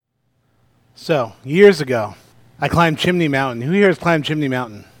So, years ago, I climbed Chimney Mountain. Who here has climbed Chimney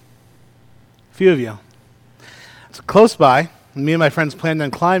Mountain? A few of you. It's close by, and me and my friends planned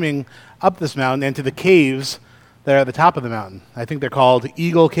on climbing up this mountain into the caves that are at the top of the mountain. I think they're called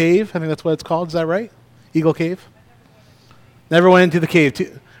Eagle Cave. I think that's what it's called. Is that right? Eagle Cave? Never went into the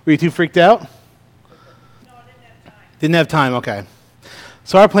cave. Were you too freaked out? No, I didn't have time. Didn't have time, okay.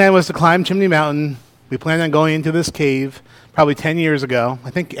 So our plan was to climb Chimney Mountain. We planned on going into this cave probably 10 years ago.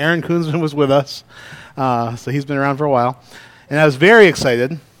 I think Aaron Koonsman was with us, so he's been around for a while. And I was very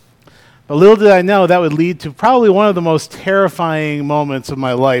excited. But little did I know that would lead to probably one of the most terrifying moments of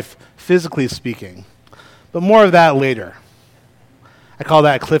my life, physically speaking. But more of that later. I call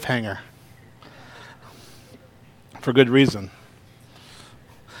that a cliffhanger. For good reason.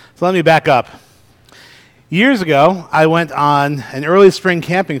 So let me back up. Years ago, I went on an early spring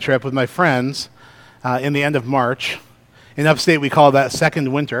camping trip with my friends in the end of March. In upstate, we call that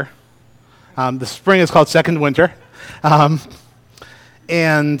second winter. The spring is called second winter.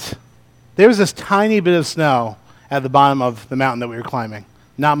 And there was this tiny bit of snow at the bottom of the mountain that we were climbing.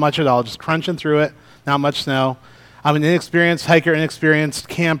 Not much at all, just crunching through it, not much snow. I'm an inexperienced hiker, inexperienced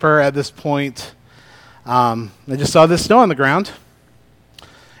camper at this point. I just saw this snow on the ground.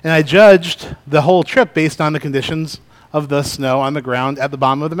 And I judged the whole trip based on the conditions of the snow on the ground at the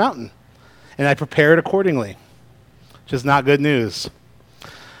bottom of the mountain. And I prepared accordingly, which is not good news.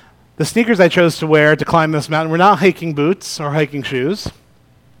 The sneakers I chose to wear to climb this mountain were not hiking boots or hiking shoes,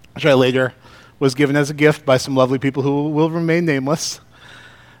 which I later was given as a gift by some lovely people who will remain nameless.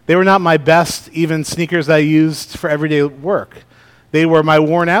 They were not my best, even sneakers I used for everyday work. They were my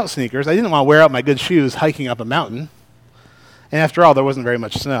worn-out sneakers. I didn't want to wear out my good shoes hiking up a mountain. And after all, there wasn't very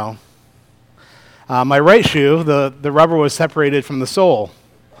much snow. My right shoe, the rubber was separated from the sole.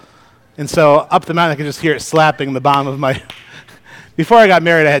 And so up the mountain, I could just hear it slapping the bottom of my... Before I got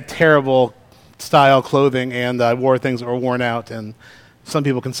married, I had terrible style clothing, and I wore things that were worn out. And some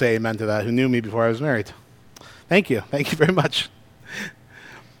people can say amen to that who knew me before I was married. Thank you. Thank you very much.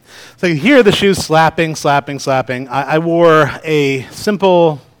 So you hear the shoes slapping. I wore a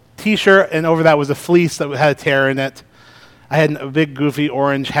simple T-shirt, and over that was a fleece that had a tear in it. I had a big, goofy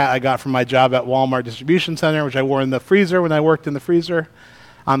orange hat I got from my job at Walmart Distribution Center, which I wore in the freezer when I worked in the freezer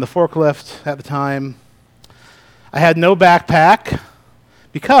on the forklift at the time. I had no backpack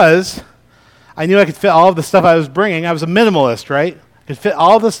because I knew I could fit all of the stuff I was bringing. I was a minimalist, right? I could fit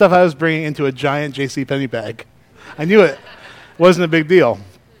all of the stuff I was bringing into a giant JCPenney bag. I knew it wasn't a big deal.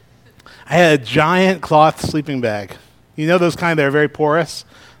 I had a giant cloth sleeping bag. You know those kind that are very porous?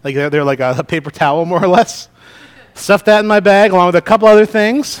 Like they're like a paper towel, more or less? Stuffed that in my bag, along with a couple other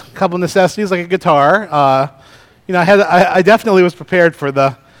things, a couple necessities like a guitar. I definitely was prepared for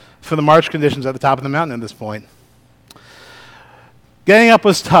the march conditions at the top of the mountain at this point. Getting up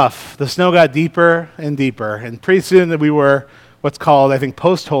was tough. The snow got deeper and deeper, and pretty soon we were what's called, I think,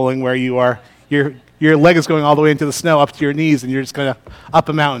 post-holing, where your leg is going all the way into the snow up to your knees, and you're just going to up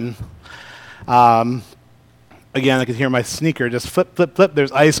a mountain. Again, I could hear my sneaker just flip.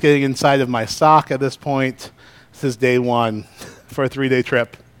 There's ice getting inside of my sock at this point. This is day one for a 3-day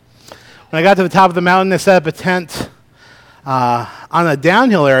trip. When I got to the top of the mountain, I set up a tent on a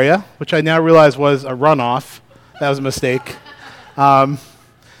downhill area, which I now realize was a runoff. That was a mistake.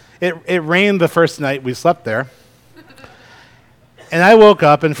 It rained the first night we slept there. And I woke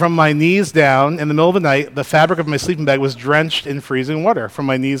up, and from my knees down, in the middle of the night, the fabric of my sleeping bag was drenched in freezing water from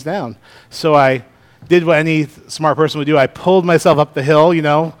my knees down. So I did what any smart person would do. I pulled myself up the hill,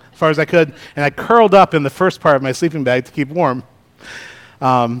 as far as I could, and I curled up in the first part of my sleeping bag to keep warm.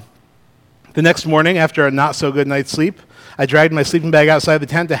 The next morning, after a not-so-good night's sleep, I dragged my sleeping bag outside the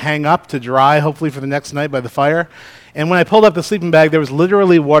tent to hang up to dry, hopefully for the next night by the fire. And when I pulled up the sleeping bag, there was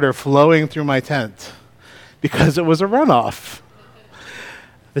literally water flowing through my tent because it was a runoff.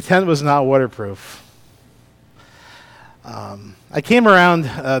 The tent was not waterproof. I came around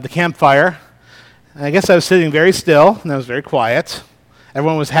the campfire, and I guess I was sitting very still, and I was very quiet.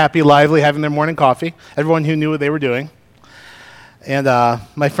 Everyone was happy, lively, having their morning coffee. Everyone who knew what they were doing. And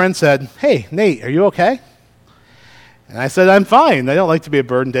my friend said, "Hey, Nate, are you okay?" And I said, "I'm fine. I don't like to be a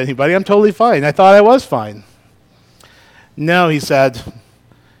burden to anybody. I'm totally fine." I thought I was fine. "No," he said,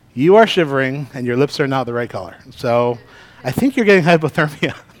 "you are shivering, and your lips are not the right color. So I think you're getting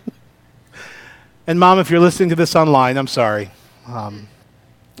hypothermia." And Mom, if you're listening to this online, I'm sorry.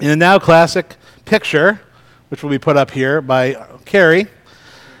 In a now classic picture, which will be put up here by Carrie,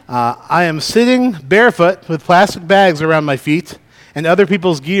 I am sitting barefoot with plastic bags around my feet and other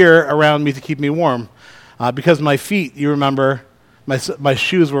people's gear around me to keep me warm. Because my feet, you remember, my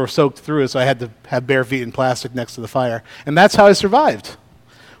shoes were soaked through, so I had to have bare feet and plastic next to the fire. And that's how I survived.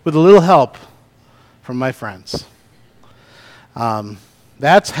 with a little help from my friends.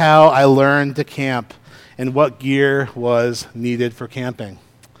 That's how I learned to camp and what gear was needed for camping.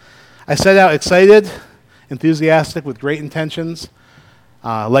 I set out excited, enthusiastic, with great intentions,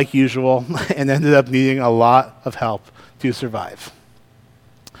 like usual, and ended up needing a lot of help to survive.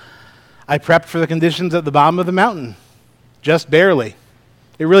 I prepped for the conditions at the bottom of the mountain, just barely.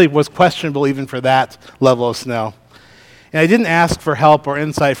 It really was questionable even for that level of snow. And I didn't ask for help or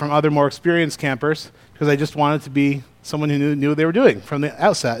insight from other more experienced campers because I just wanted to be someone who knew what they were doing from the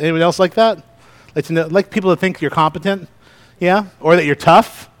outset. Anyone else like that? Like people to think you're competent? Yeah? Or that you're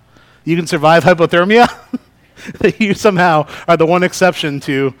tough? You can survive hypothermia? That you somehow are the one exception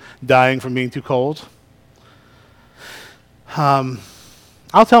to dying from being too cold?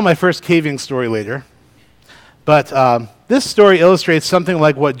 I'll tell my first caving story later. But this story illustrates something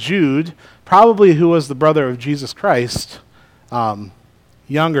like what Jude, probably who was the brother of Jesus Christ,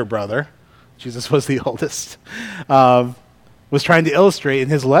 younger brother, Jesus was the oldest, was trying to illustrate in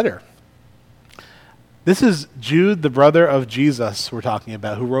his letter. This is Jude, the brother of Jesus we're talking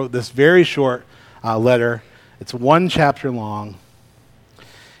about, who wrote this very short letter. It's 1 chapter long.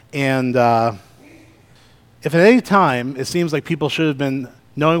 And if at any time it seems like people should have been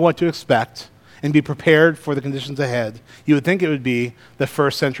knowing what to expect and be prepared for the conditions ahead, you would think it would be the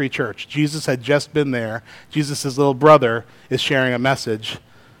first century church. Jesus had just been there. Jesus' little brother is sharing a message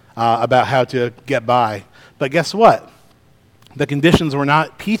about how to get by. But guess what? The conditions were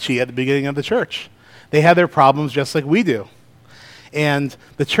not peachy at the beginning of the church. They had their problems just like we do. And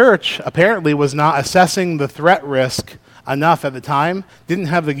the church apparently was not assessing the threat risk enough at the time, didn't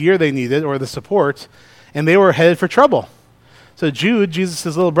have the gear they needed or the support, and they were headed for trouble. So Jude, Jesus'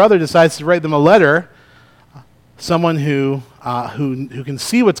 little brother, decides to write them a letter, someone who can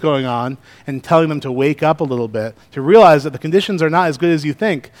see what's going on and telling them to wake up a little bit, to realize that the conditions are not as good as you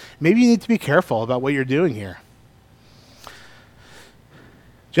think. Maybe you need to be careful about what you're doing here.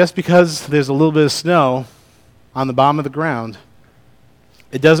 Just because there's a little bit of snow on the bottom of the ground,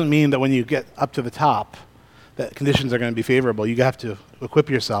 it doesn't mean that when you get up to the top that conditions are going to be favorable. You have to equip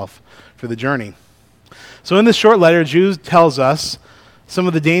yourself for the journey. So in this short letter, Jude tells us some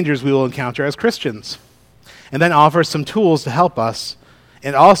of the dangers we will encounter as Christians, and then offers some tools to help us,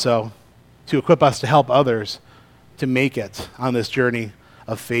 and also to equip us to help others to make it on this journey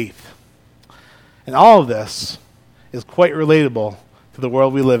of faith. And all of this is quite relatable to the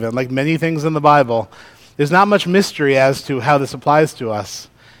world we live in. Like many things in the Bible, there's not much mystery as to how this applies to us,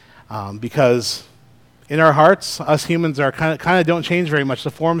 because in our hearts, us humans are kind of don't change very much.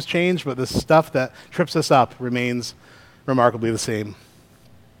 The forms change, but the stuff that trips us up remains remarkably the same.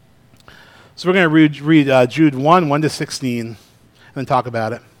 So we're going to read Jude 1 to 16, and then talk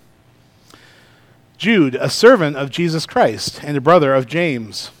about it. Jude, a servant of Jesus Christ and a brother of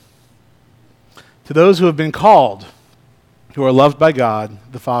James, to those who have been called, who are loved by God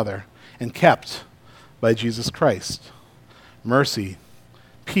the Father and kept by Jesus Christ, mercy,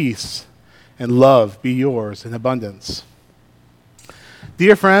 peace, and love be yours in abundance.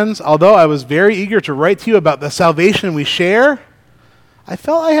 Dear friends, although I was very eager to write to you about the salvation we share, I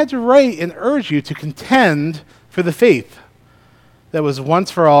felt I had to write and urge you to contend for the faith that was once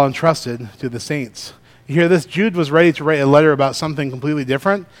for all entrusted to the saints. You hear this? Jude was ready to write a letter about something completely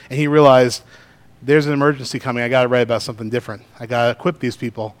different, and he realized there's an emergency coming. I got to write about something different. I got to equip these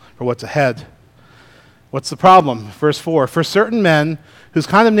people for what's ahead. What's the problem? Verse 4, for certain men whose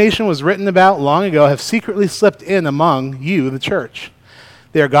condemnation was written about long ago have secretly slipped in among you, the church.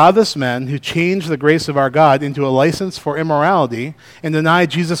 They are godless men who change the grace of our God into a license for immorality and deny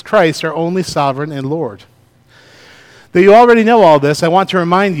Jesus Christ, our only sovereign and Lord. Though you already know all this, I want to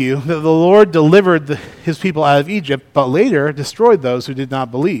remind you that the Lord delivered his people out of Egypt, but later destroyed those who did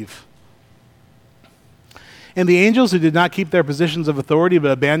not believe. And the angels who did not keep their positions of authority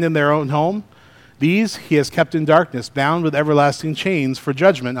but abandoned their own home, these he has kept in darkness, bound with everlasting chains for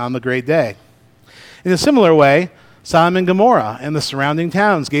judgment on the great day. In a similar way, Sodom and Gomorrah and the surrounding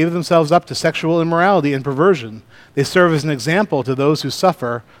towns gave themselves up to sexual immorality and perversion. They serve as an example to those who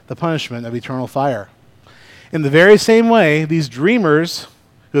suffer the punishment of eternal fire. In the very same way, these dreamers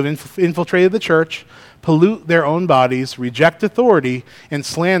who have infiltrated the church pollute their own bodies, reject authority, and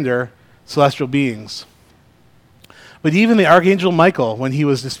slander celestial beings. But even the archangel Michael, when he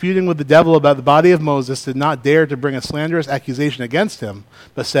was disputing with the devil about the body of Moses, did not dare to bring a slanderous accusation against him,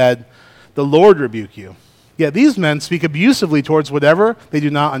 but said, "The Lord rebuke you." Yet these men speak abusively towards whatever they do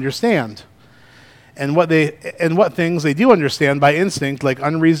not understand. And what things they do understand by instinct, like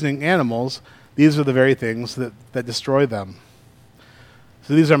unreasoning animals, these are the very things that destroy them.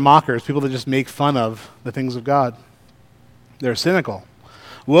 So these are mockers, people that just make fun of the things of God. They're cynical.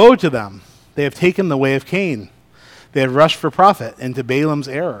 Woe to them! They have taken the way of Cain. They have rushed for profit into Balaam's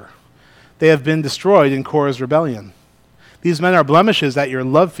error. They have been destroyed in Korah's rebellion. These men are blemishes at your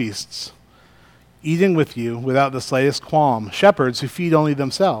love feasts, eating with you without the slightest qualm, shepherds who feed only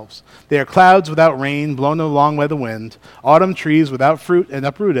themselves. They are clouds without rain, blown along by the wind, autumn trees without fruit and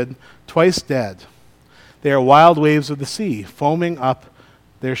uprooted, twice dead. They are wild waves of the sea, foaming up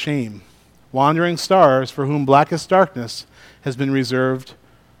their shame, wandering stars for whom blackest darkness has been reserved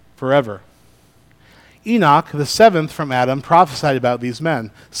forever. Enoch, the seventh from Adam, prophesied about these men.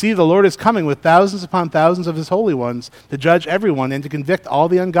 See, the Lord is coming with thousands upon thousands of his holy ones to judge everyone and to convict all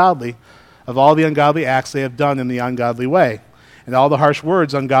the ungodly of all the ungodly acts they have done in the ungodly way, and all the harsh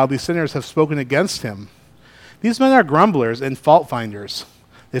words ungodly sinners have spoken against him. These men are grumblers and fault-finders.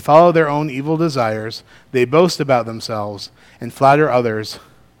 They follow their own evil desires. They boast about themselves and flatter others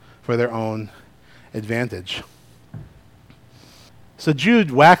for their own advantage. So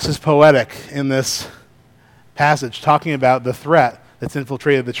Jude waxes poetic in this passage, talking about the threat that's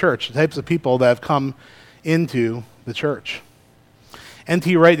infiltrated the church, the types of people that have come into the church.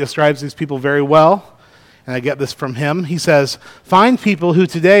 N.T. Wright describes these people very well, and I get this from him. He says, find people who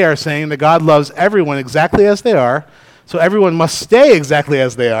today are saying that God loves everyone exactly as they are, so everyone must stay exactly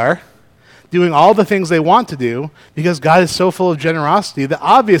as they are, doing all the things they want to do, because God is so full of generosity that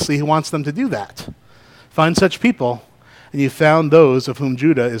obviously he wants them to do that. Find such people, and you found those of whom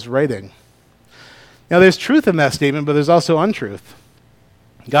Judah is writing. Now, there's truth in that statement, but there's also untruth.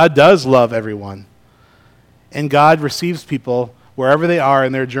 God does love everyone, and God receives people wherever they are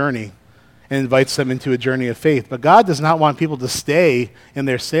in their journey and invites them into a journey of faith. But God does not want people to stay in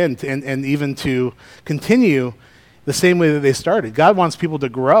their sin and even to continue the same way that they started. God wants people to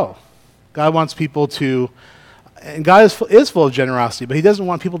grow. God wants people to, and God is full of generosity, but he doesn't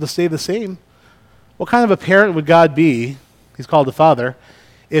want people to stay the same. What kind of a parent would God be, he's called the Father,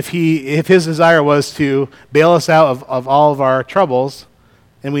 if his desire was to bail us out of all of our troubles,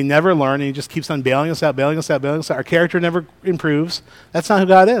 and we never learn, and he just keeps on bailing us out, our character never improves? That's not who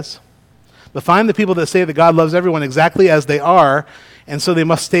God is. But find the people that say that God loves everyone exactly as they are, and so they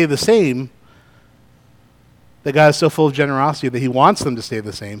must stay the same, that God is so full of generosity that he wants them to stay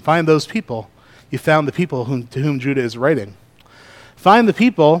the same. Find those people. You found the people to whom Judah is writing. Find the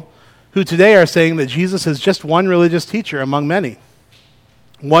people who today are saying that Jesus is just one religious teacher among many,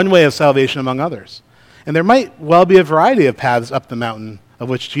 one way of salvation among others. And there might well be a variety of paths up the mountain, of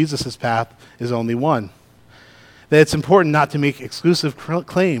which Jesus' path is only one. That it's important not to make exclusive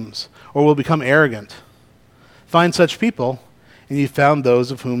claims, or we'll become arrogant. Find such people, and you found those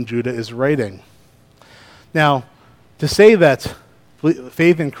of whom Judah is writing. Now, to say that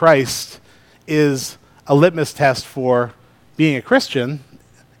faith in Christ is a litmus test for being a Christian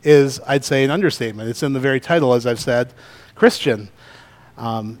is, I'd say, an understatement. It's in the very title, as I've said, Christian.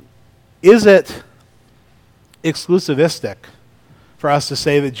 Is it exclusivistic for us to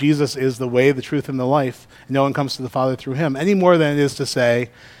say that Jesus is the way, the truth, and the life, and no one comes to the Father through him, any more than it is to say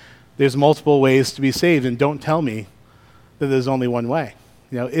there's multiple ways to be saved, and don't tell me that there's only one way?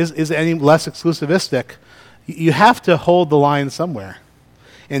 You know, is it any less exclusivistic? You have to hold the line somewhere.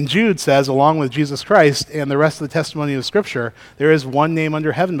 And Jude says, along with Jesus Christ and the rest of the testimony of Scripture, there is one name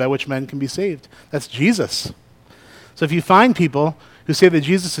under heaven by which men can be saved. That's Jesus. So if you find people who say that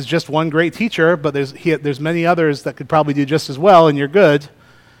Jesus is just one great teacher, but there's many others that could probably do just as well, and you're good,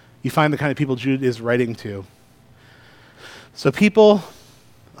 you find the kind of people Jude is writing to. So people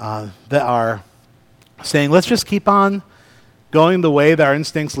that are saying, let's just keep on going the way that our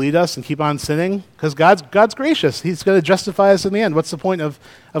instincts lead us and keep on sinning, because God's gracious. He's going to justify us in the end. What's the point of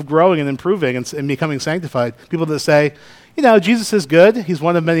growing and improving and becoming sanctified? People that say, Jesus is good. He's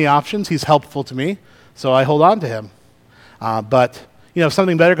one of many options. He's helpful to me, so I hold on to him. But if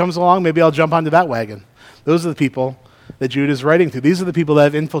something better comes along, maybe I'll jump onto that wagon. Those are the people that Jude is writing to. These are the people that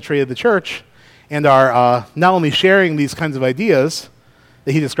have infiltrated the church and are not only sharing these kinds of ideas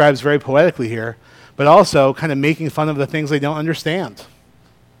that he describes very poetically here, but also kind of making fun of the things they don't understand.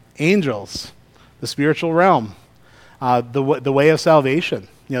 Angels, the spiritual realm, the way of salvation.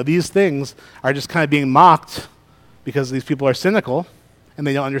 These things are just kind of being mocked because these people are cynical and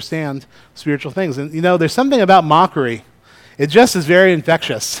they don't understand spiritual things. And there's something about mockery. It just is very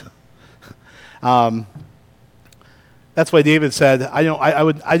infectious. That's why David said,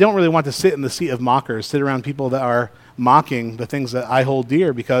 I don't really want to sit in the seat of mockers, sit around people that are mocking the things that I hold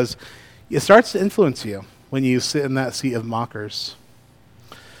dear, because it starts to influence you when you sit in that seat of mockers.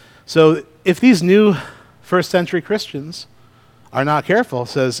 So if these new first century Christians are not careful,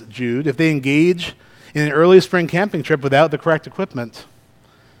 says Jude, if they engage in an early spring camping trip without the correct equipment,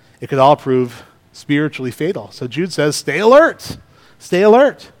 it could all prove spiritually fatal. So Jude says, stay alert. Stay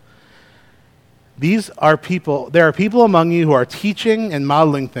alert. There are people among you who are teaching and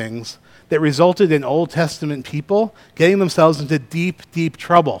modeling things that resulted in Old Testament people getting themselves into deep, deep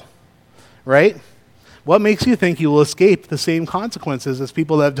trouble, right? What makes you think you will escape the same consequences as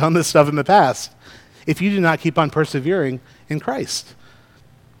people that have done this stuff in the past if you do not keep on persevering in Christ?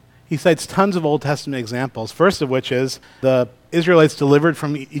 He cites tons of Old Testament examples, first of which is the Israelites delivered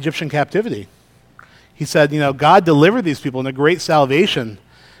from Egyptian captivity. He said, God delivered these people in a great salvation,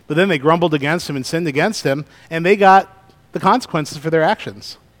 but then they grumbled against him and sinned against him, and they got the consequences for their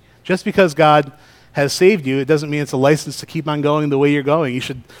actions. Just because God has saved you, it doesn't mean it's a license to keep on going the way you're going.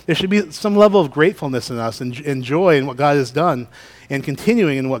 There should be some level of gratefulness in us and joy in what God has done and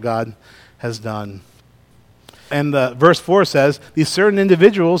continuing in what God has done. And verse 4 says, these certain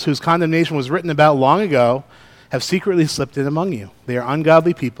individuals whose condemnation was written about long ago have secretly slipped in among you. They are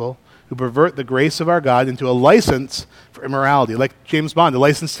ungodly people who pervert the grace of our God into a license for immorality. Like James Bond, a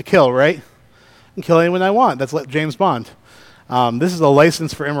license to kill, right? I can kill anyone I want. That's like James Bond. This is a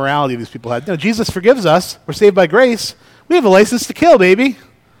license for immorality these people had. No, Jesus forgives us. We're saved by grace. We have a license to kill, baby.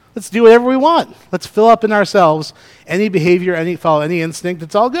 Let's do whatever we want. Let's fill up in ourselves any behavior, follow any instinct.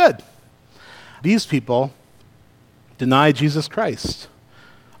 It's all good. These people deny Jesus Christ,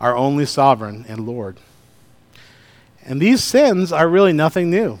 our only sovereign and Lord. And these sins are really nothing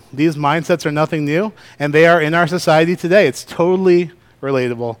new. These mindsets are nothing new, and they are in our society today. It's totally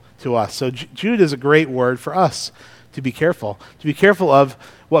relatable to us. So Jude is a great word for us to be careful of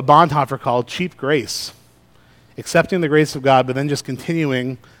what Bonhoeffer called cheap grace, accepting the grace of God, but then just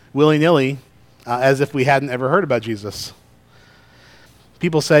continuing willy-nilly as if we hadn't ever heard about Jesus.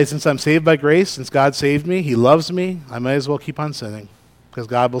 People say, since I'm saved by grace, since God saved me, he loves me, I might as well keep on sinning because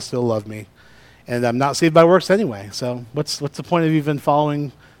God will still love me. And I'm not saved by works anyway, so what's the point of even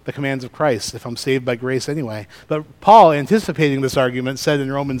following the commands of Christ if I'm saved by grace anyway? But Paul, anticipating this argument, said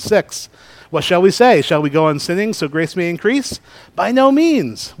in Romans 6, what shall we say? Shall we go on sinning so grace may increase? By no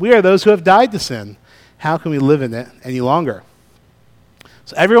means. We are those who have died to sin. How can we live in it any longer?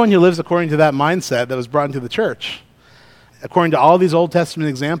 So everyone who lives according to that mindset that was brought into the church, according to all these Old Testament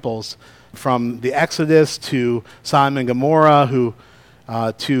examples, from the Exodus to Sodom and Gomorrah,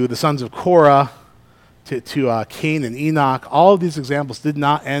 to the sons of Korah, to Cain and Enoch, all of these examples did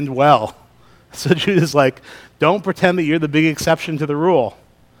not end well. So Jude is like, don't pretend that you're the big exception to the rule.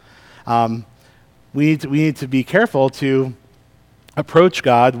 We need to be careful to approach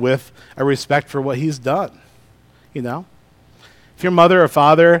God with a respect for what he's done. If your mother or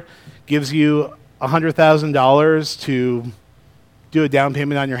father gives you $100,000 to do a down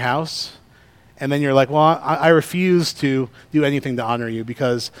payment on your house, and then you're like, well, I refuse to do anything to honor you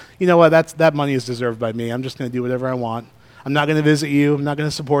because, you know what, that money is deserved by me. I'm just going to do whatever I want. I'm not going to visit you. I'm not going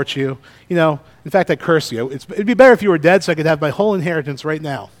to support you. In fact, I curse you. It'd be better if you were dead so I could have my whole inheritance right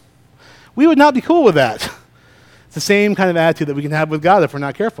now. We would not be cool with that. It's the same kind of attitude that we can have with God if we're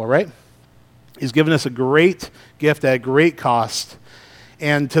not careful, right? He's given us a great gift at a great cost.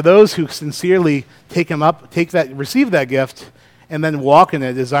 And to those who sincerely receive that gift, and then walk in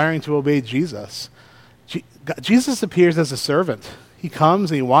it, desiring to obey Jesus. Jesus appears as a servant. He comes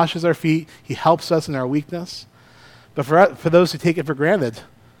and he washes our feet. He helps us in our weakness. But for those who take it for granted,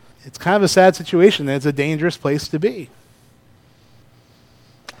 it's kind of a sad situation, and it's a dangerous place to be.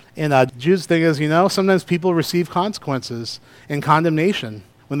 And Jude's thing is, sometimes people receive consequences and condemnation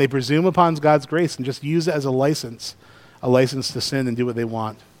when they presume upon God's grace and just use it as a license to sin and do what they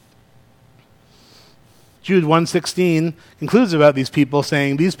want. Jude 1:16 concludes about these people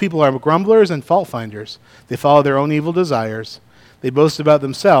saying, these people are grumblers and fault finders. They follow their own evil desires. They boast about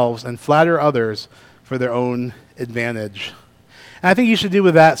themselves and flatter others for their own advantage. And I think you should do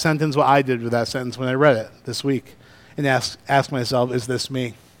with that sentence what I did with that sentence when I read it this week and ask myself, is this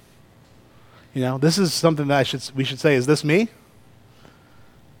me? This is something that we should say, is this me?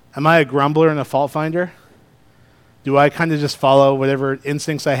 Am I a grumbler and a fault finder? Do I kind of just follow whatever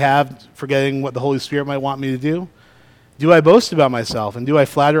instincts I have, forgetting what the Holy Spirit might want me to do? Do I boast about myself, and do I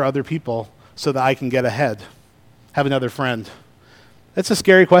flatter other people so that I can get ahead, have another friend? That's a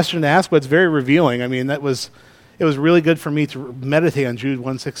scary question to ask, but it's very revealing. It was really good for me to meditate on Jude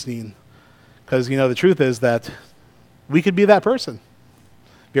 1:16, because the truth is that we could be that person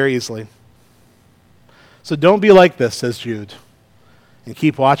very easily. So don't be like this, says Jude, and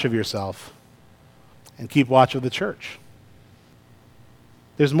keep watch of yourself. And keep watch of the church.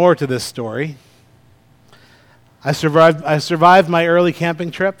 There's more to this story. I survived my early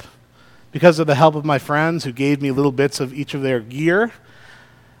camping trip because of the help of my friends who gave me little bits of each of their gear,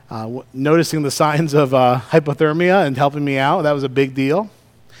 noticing the signs of hypothermia and helping me out. That was a big deal.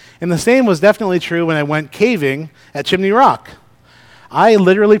 And the same was definitely true when I went caving at Chimney Rock. I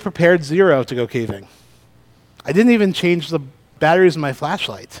literally prepared 0 to go caving. I didn't even change the batteries in my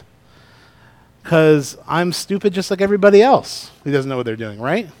flashlight because I'm stupid just like everybody else who doesn't know what they're doing,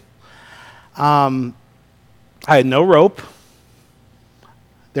 right? I had no rope.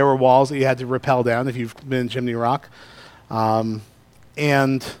 There were walls that you had to rappel down if you've been in Chimney Rock.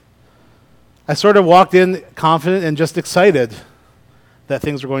 And I sort of walked in confident and just excited that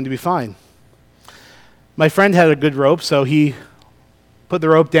things were going to be fine. My friend had a good rope, so he put the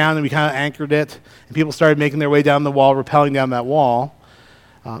rope down and we kind of anchored it, and people started making their way down the wall, rappelling down that wall.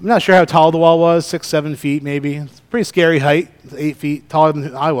 I'm not sure how tall the wall was, 6, 7 feet maybe. It's a pretty scary height, 8 feet taller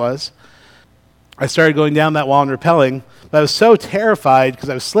than I was. I started going down that wall and rappelling, but I was so terrified because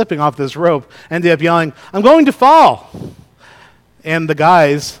I was slipping off this rope, I ended up yelling, "I'm going to fall!" And the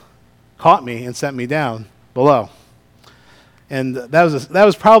guys caught me and sent me down below. And that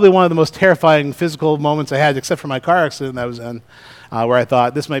was probably one of the most terrifying physical moments I had, except for my car accident that I was in, where I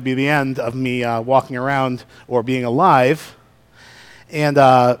thought this might be the end of me walking around or being alive.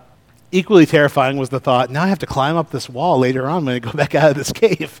 And equally terrifying was the thought, now I have to climb up this wall later on when I go back out of this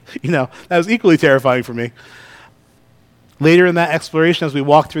cave. That was equally terrifying for me. Later in that exploration, as we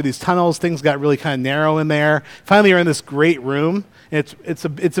walked through these tunnels, things got really kind of narrow in there. Finally, we're in this great room. It's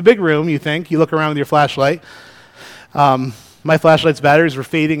a big room, you think. You look around with your flashlight. My flashlight's batteries were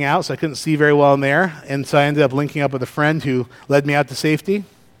fading out, so I couldn't see very well in there. And so I ended up linking up with a friend who led me out to safety,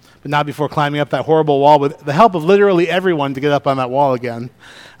 but not before climbing up that horrible wall with the help of literally everyone to get up on that wall again,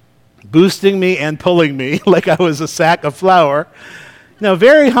 boosting me and pulling me like I was a sack of flour.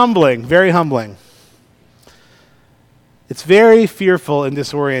 Very humbling, very humbling. It's very fearful and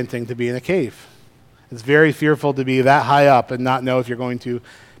disorienting to be in a cave. It's very fearful to be that high up and not know if you're going to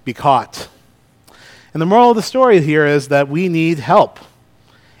be caught. And the moral of the story here is that we need help.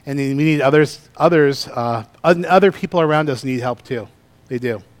 And we need other people around us need help too. They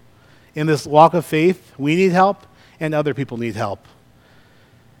do. In this walk of faith, we need help and other people need help.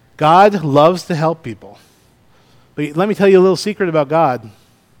 God loves to help people. But let me tell you a little secret about God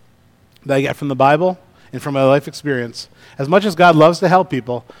that I get from the Bible and from my life experience. As much as God loves to help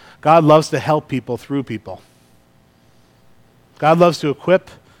people, God loves to help people through people. God loves to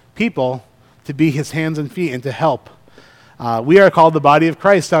equip people to be his hands and feet and to help. We are called the body of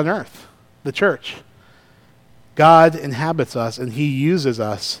Christ on earth, the church. God inhabits us and he uses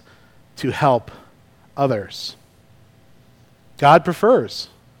us to help others. God prefers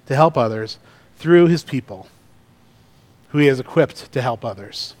to help others through his people, who he has equipped to help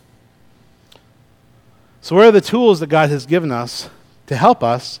others. So what are the tools that God has given us to help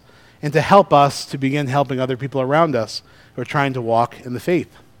us and to help us to begin helping other people around us who are trying to walk in the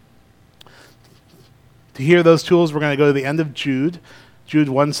faith? To hear those tools, we're going to go to the end of Jude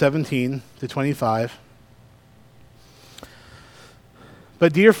 1:17 to 25.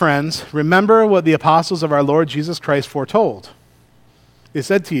 But dear friends, remember what the apostles of our Lord Jesus Christ foretold. They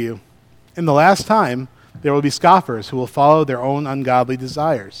said to you, in the last time there will be scoffers who will follow their own ungodly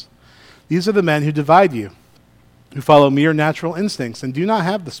desires. These are the men who divide you, who follow mere natural instincts and do not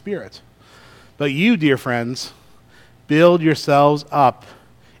have the Spirit. But you, dear friends, build yourselves up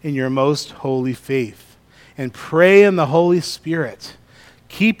in your most holy faith and pray in the Holy Spirit.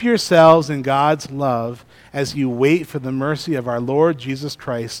 Keep yourselves in God's love as you wait for the mercy of our Lord Jesus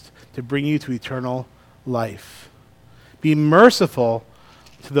Christ to bring you to eternal life. Be merciful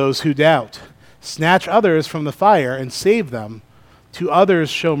to those who doubt. Snatch others from the fire and save them. To others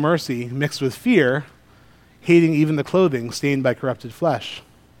show mercy mixed with fear, hating even the clothing stained by corrupted flesh.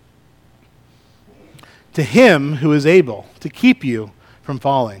 To him who is able to keep you from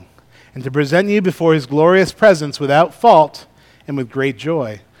falling and to present you before his glorious presence without fault and with great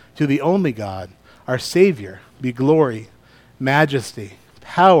joy, to the only God, our Savior, be glory, majesty,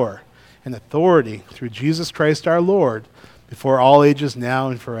 power, and authority through Jesus Christ our Lord, before all ages now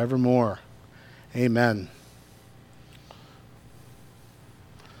and forevermore. Amen.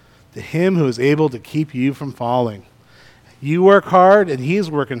 To him who is able to keep you from falling. You work hard, and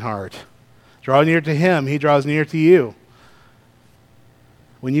he's working hard. Draw near to him, he draws near to you.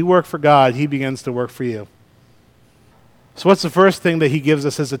 When you work for God, he begins to work for you. So what's the first thing that he gives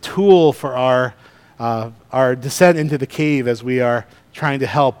us as a tool for our descent into the cave as we are trying to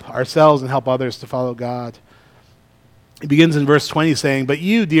help ourselves and help others to follow God? It begins in verse 20 saying, but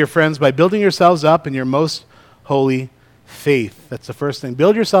you, dear friends, by building yourselves up in your most holy faith. That's the first thing.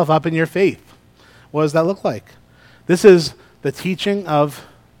 Build yourself up in your faith. What does that look like? This is the teaching of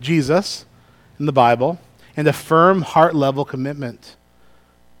Jesus in the Bible and a firm heart-level commitment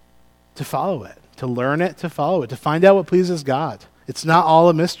to follow it, to learn it, to follow it, to find out what pleases God. It's not all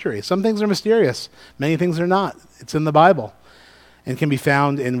a mystery. Some things are mysterious. Many things are not. It's in the Bible. and can be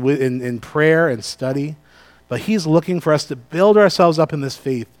found in prayer and study. But he's looking for us to build ourselves up in this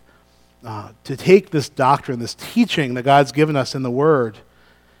faith, to take this doctrine, this teaching that God's given us in the Word,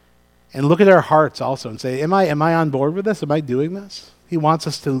 and look at our hearts also and say, am I on board with this? Am I doing this? He wants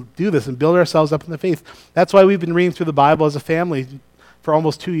us to do this and build ourselves up in the faith. That's why we've been reading through the Bible as a family for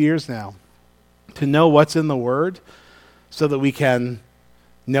almost 2 years now, to know what's in the Word so that we can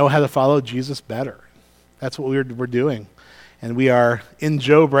know how to follow Jesus better. That's what we're doing. And we are in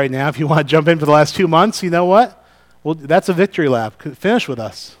Job right now. If you want to jump in for the last 2 months, you know what? Well, that's a victory lap. Finish with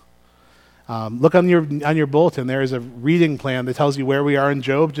us. Look on your bulletin. There is a reading plan that tells you where we are in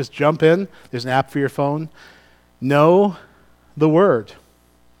Job. Just jump in. There's an app for your phone. Know the Word.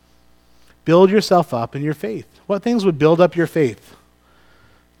 Build yourself up in your faith. What things would build up your faith?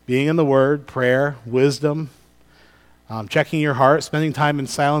 Being in the Word, prayer, wisdom, checking your heart, spending time in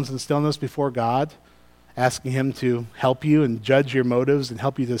silence and stillness before God, asking Him to help you and judge your motives and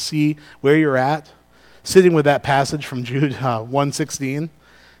help you to see where you're at, sitting with that passage from Jude 1:16,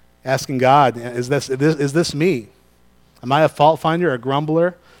 asking God, is this me? Am I a fault finder, a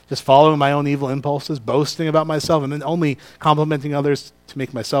grumbler, just following my own evil impulses, boasting about myself, and then only complimenting others to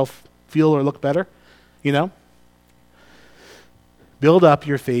make myself feel or look better? You know? Build up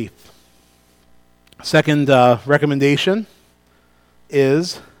your faith. Second recommendation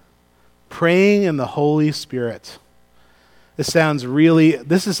is praying in the Holy Spirit. This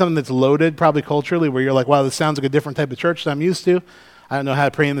is something that's loaded probably culturally, where you're like, wow, this sounds like a different type of church than I'm used to. I don't know how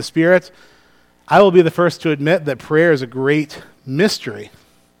to pray in the Spirit. I will be the first to admit that prayer is a great mystery.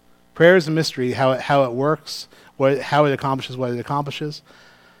 Prayer is a mystery, how it works, how it accomplishes what it accomplishes.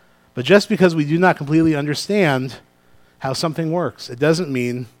 But just because we do not completely understand how something works, it doesn't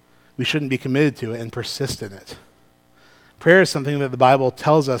mean we shouldn't be committed to it and persist in it. Prayer is something that the Bible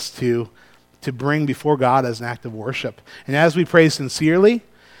tells us to bring before God as an act of worship. And as we pray sincerely,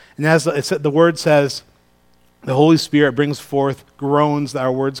 and as the Word says, the Holy Spirit brings forth groans that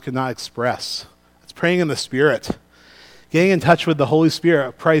our words could not express. It's praying in the Spirit. Getting in touch with the Holy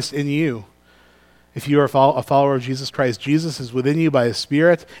Spirit, Christ in you. If you are a follower of Jesus Christ, Jesus is within you by His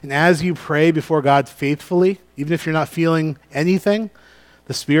Spirit. And as you pray before God faithfully, even if you're not feeling anything,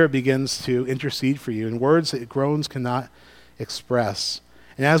 the Spirit begins to intercede for you in words that groans cannot express.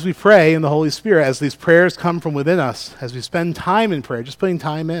 And as we pray in the Holy Spirit, as these prayers come from within us, as we spend time in prayer, just putting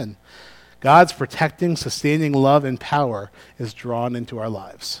time in, God's protecting, sustaining love and power is drawn into our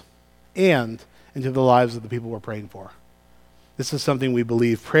lives and into the lives of the people we're praying for. This is something we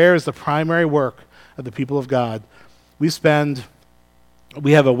believe. Prayer is the primary work of the people of God. We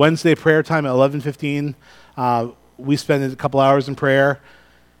have a Wednesday prayer time at 11:15. We spend a couple hours in prayer.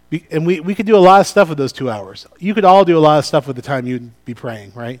 And we could do a lot of stuff with those 2 hours. You could all do a lot of stuff with the time you'd be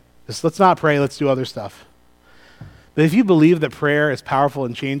praying, right? Just let's not pray, let's do other stuff. But if you believe that prayer is powerful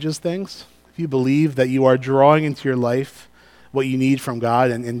and changes things, if you believe that you are drawing into your life what you need from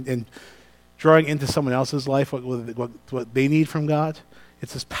God and drawing into someone else's life what they need from God,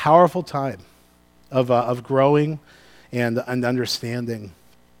 it's this powerful time of growing and understanding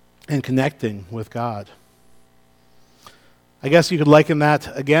and connecting with God. I guess you could liken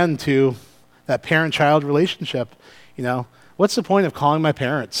that again to that parent-child relationship. You know, what's the point of calling my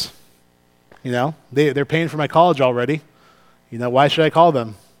parents? You know, they're paying for my college already. You know, why should I call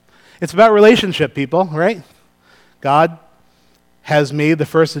them? It's about relationship, people, right? God has made the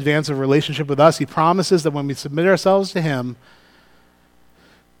first advance of relationship with us. He promises that when we submit ourselves to Him,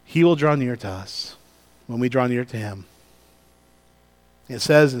 He will draw near to us when we draw near to Him. It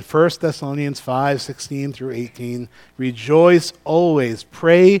says in 1 Thessalonians 5:16 through 18, rejoice always,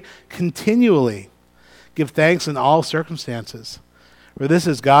 pray continually, give thanks in all circumstances, for this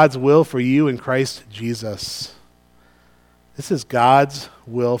is God's will for you in Christ Jesus. This is God's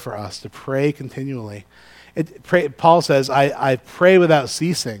will for us, to pray continually. Paul says, I pray without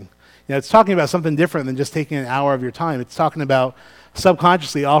ceasing. You know, it's talking about something different than just taking an hour of your time. It's talking about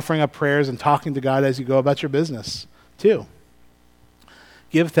subconsciously offering up prayers and talking to God as you go about your business, too.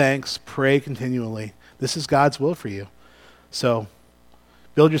 Give thanks, pray continually. This is God's will for you. So,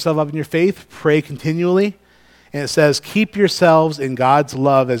 build yourself up in your faith, pray continually. And it says, keep yourselves in God's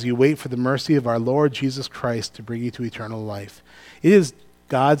love as you wait for the mercy of our Lord Jesus Christ to bring you to eternal life. It is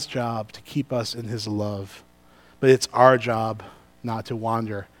God's job to keep us in His love, but it's our job not to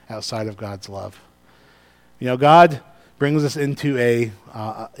wander outside of God's love. You know, God brings us into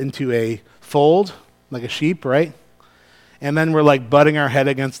a fold, like a sheep, right? And then we're like butting our head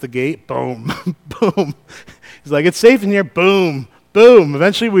against the gate. Boom, boom. He's like, it's safe in here. Boom, boom.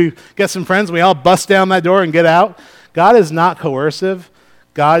 Eventually we get some friends. We all bust down that door and get out. God is not coercive.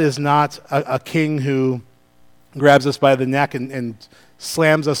 God is not a king who grabs us by the neck and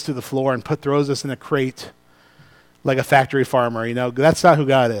slams us to the floor and throws us in a crate like a factory farmer. That's not who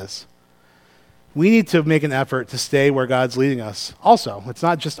God is. We need to make an effort to stay where God's leading us. Also, it's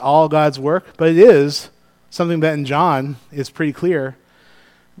not just all God's work, but it is something that in John is pretty clear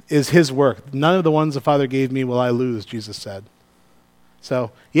is his work. None of the ones the Father gave me will I lose, Jesus said.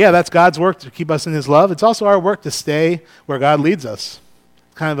 So, yeah, that's God's work to keep us in his love. It's also our work to stay where God leads us.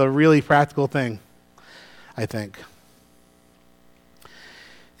 Kind of a really practical thing, I think.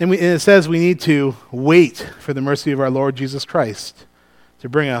 And it says we need to wait for the mercy of our Lord Jesus Christ to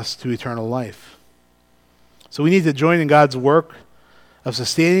bring us to eternal life. So we need to join in God's work of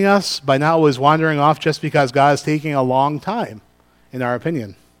sustaining us by not always wandering off just because God is taking a long time, in our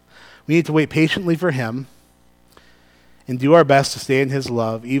opinion. We need to wait patiently for him and do our best to stay in his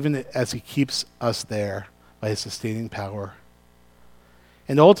love, even as he keeps us there by his sustaining power.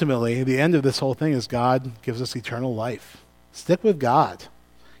 And ultimately, the end of this whole thing is God gives us eternal life. Stick with God.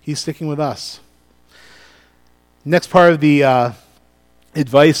 He's sticking with us. Next part of the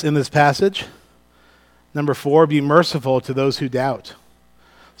advice in this passage, number 4, be merciful to those who doubt.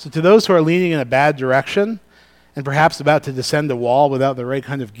 So to those who are leaning in a bad direction and perhaps about to descend a wall without the right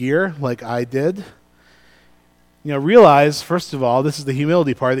kind of gear, like I did, realize, first of all, this is the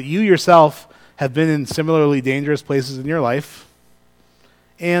humility part, that you yourself have been in similarly dangerous places in your life,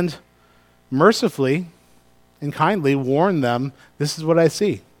 and mercifully and kindly warn them, this is what I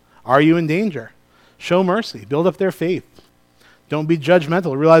see. Are you in danger? Show mercy. Build up their faith. Don't be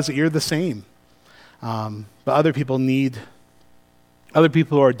judgmental. Realize that you're the same. But other people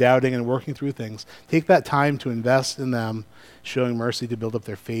who are doubting and working through things, take that time to invest in them, showing mercy to build up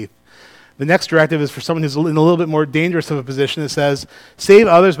their faith. The next directive is for someone who's in a little bit more dangerous of a position. It says, save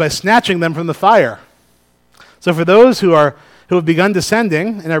others by snatching them from the fire. So for those who have begun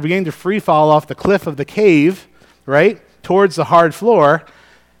descending and are beginning to free fall off the cliff of the cave, right, towards the hard floor,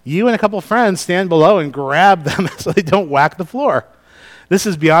 you and a couple friends stand below and grab them so they don't whack the floor. This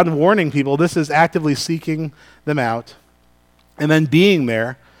is beyond warning people. This is actively seeking them out and then being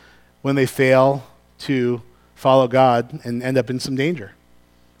there when they fail to follow God and end up in some danger.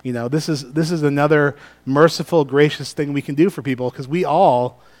 This is another merciful, gracious thing we can do for people, because we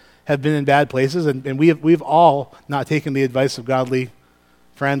all have been in bad places, and we've all not taken the advice of godly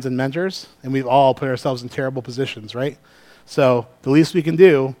friends and mentors, and we've all put ourselves in terrible positions, right? So the least we can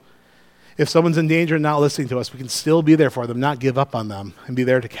do, if someone's in danger and not listening to us, we can still be there for them, not give up on them, and be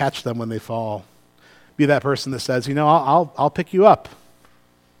there to catch them when they fall. Be that person that says, I'll pick you up.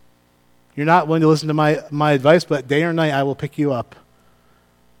 You're not willing to listen to my advice, but day or night I will pick you up.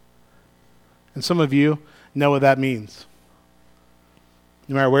 And some of you know what that means.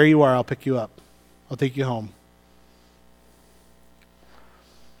 No matter where you are, I'll pick you up. I'll take you home.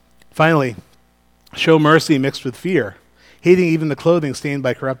 Finally, show mercy mixed with fear, hating even the clothing stained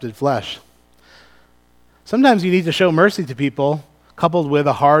by corrupted flesh. Sometimes you need to show mercy to people coupled with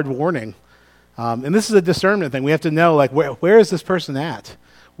a hard warning. And this is a discernment thing. We have to know, where is this person at?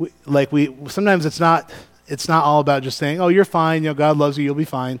 Sometimes it's not all about just saying, oh, you're fine, God loves you, you'll be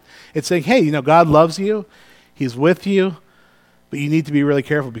fine. It's saying, hey, God loves you, he's with you, but you need to be really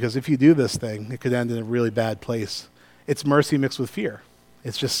careful, because if you do this thing, it could end in a really bad place. It's mercy mixed with fear.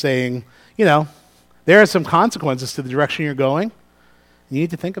 It's just saying, there are some consequences to the direction you're going. You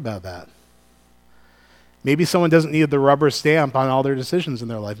need to think about that. Maybe someone doesn't need the rubber stamp on all their decisions in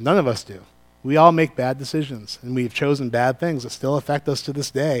their life. None of us do. We all make bad decisions, and we've chosen bad things that still affect us to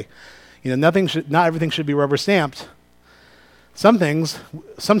this day. Not everything should be rubber stamped. Sometimes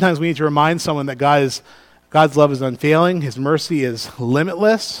we need to remind someone that God's love is unfailing, his mercy is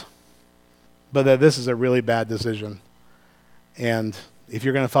limitless, but that this is a really bad decision. And if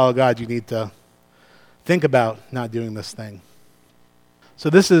you're going to follow God, you need to think about not doing this thing. So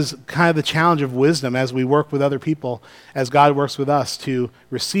this is kind of the challenge of wisdom as we work with other people, as God works with us, to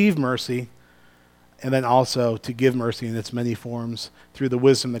receive mercy and then also to give mercy in its many forms through the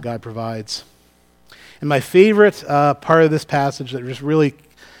wisdom that God provides. And my favorite part of this passage that just really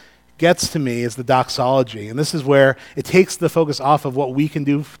gets to me is the doxology. And this is where it takes the focus off of what we can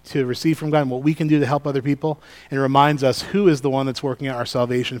do to receive from God and what we can do to help other people, and reminds us who is the one that's working out our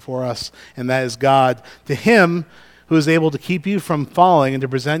salvation for us, and that is God. To him who is able to keep you from falling and to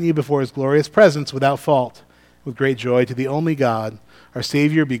present you before his glorious presence without fault, with great joy, to the only God, our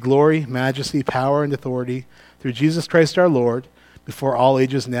Savior, be glory, majesty, power, and authority through Jesus Christ our Lord, before all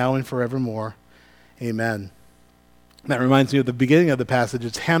ages, now and forevermore. Amen. That reminds me of the beginning of the passage.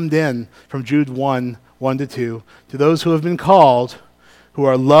 It's hemmed in from Jude 1:1-2. To those who have been called, who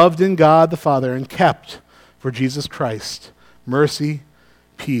are loved in God the Father and kept for Jesus Christ, mercy,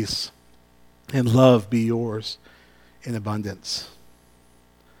 peace, and love be yours. in abundance.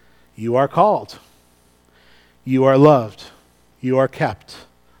 You are called. You are loved. You are kept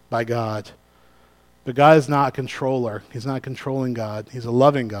by God. But God is not a controller. He's not a controlling God. He's a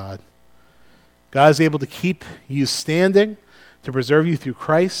loving God. God is able to keep you standing, to preserve you through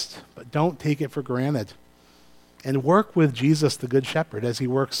Christ, but don't take it for granted. And work with Jesus, the Good Shepherd, as he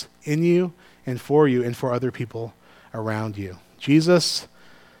works in you and for other people around you. Jesus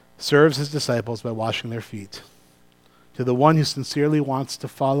serves his disciples by washing their feet. To the one who sincerely wants to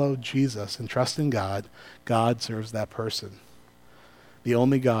follow Jesus and trust in God, God serves that person. The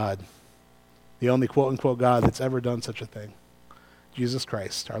only God, the only quote-unquote God that's ever done such a thing. Jesus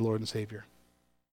Christ, our Lord and Savior.